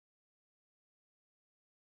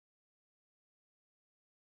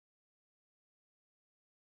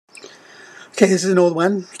Okay, this is an old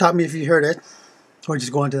one. Stop me if you heard it. Or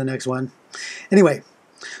just go on to the next one. Anyway,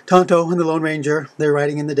 Tonto and the Lone Ranger, they're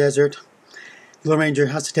riding in the desert. The Lone Ranger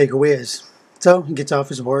has to take a whiz. So he gets off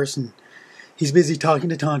his horse and he's busy talking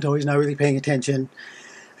to Tonto. He's not really paying attention.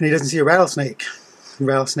 And he doesn't see a rattlesnake. The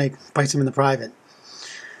rattlesnake bites him in the private.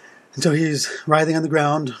 And so he's writhing on the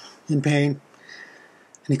ground in pain.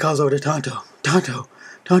 And he calls over to Tonto. Tonto,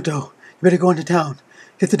 Tonto, you better go into town.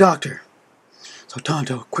 Get the doctor. So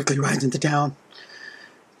Tonto quickly rides into town.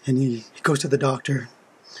 And he goes to the doctor.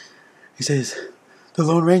 He says, the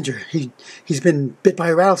Lone Ranger, he's been bit by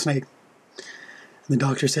a rattlesnake. And the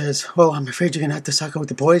doctor says, oh, I'm afraid you're going to have to suck out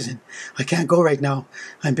the poison. I can't go right now.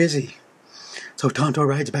 I'm busy. So Tonto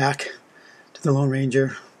rides back to the Lone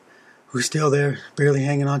Ranger, who's still there, barely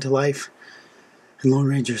hanging on to life. And Lone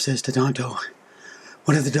Ranger says to Tonto,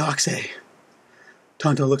 what did the doc say?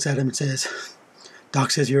 Tonto looks at him and says,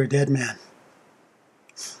 Doc says you're a dead man.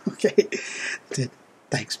 Okay, that's it.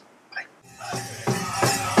 Thanks. Bye.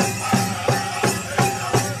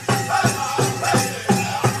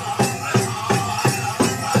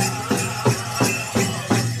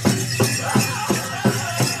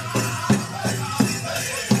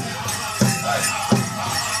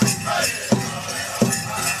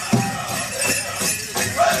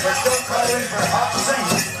 We're still calling for hot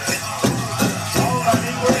singing.